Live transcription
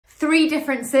Three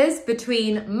differences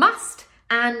between must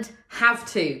and have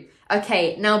to.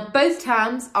 Okay, now both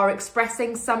terms are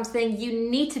expressing something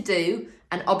you need to do,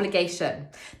 an obligation.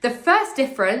 The first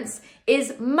difference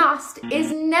is must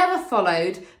is never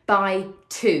followed by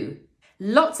to.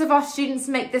 Lots of our students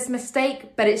make this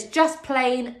mistake, but it's just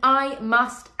plain I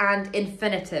must and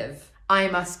infinitive. I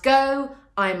must go,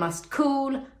 I must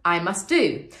cool, I must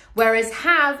do. Whereas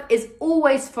have is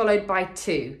always followed by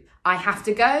to. I have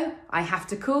to go, I have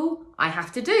to cool, I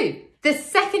have to do. The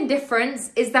second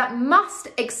difference is that must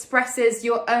expresses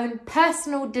your own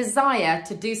personal desire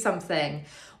to do something,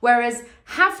 whereas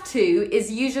have to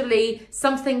is usually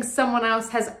something someone else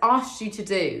has asked you to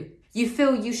do. You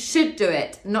feel you should do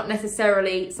it, not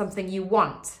necessarily something you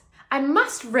want. I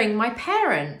must ring my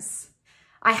parents.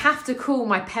 I have to call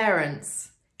my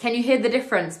parents. Can you hear the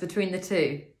difference between the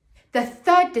two? The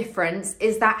third difference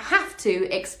is that have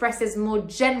to expresses more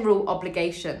general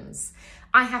obligations.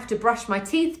 I have to brush my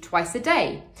teeth twice a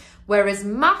day, whereas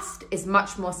must is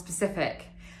much more specific.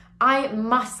 I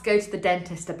must go to the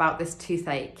dentist about this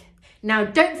toothache. Now,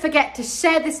 don't forget to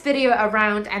share this video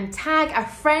around and tag a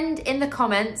friend in the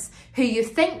comments who you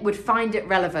think would find it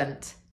relevant.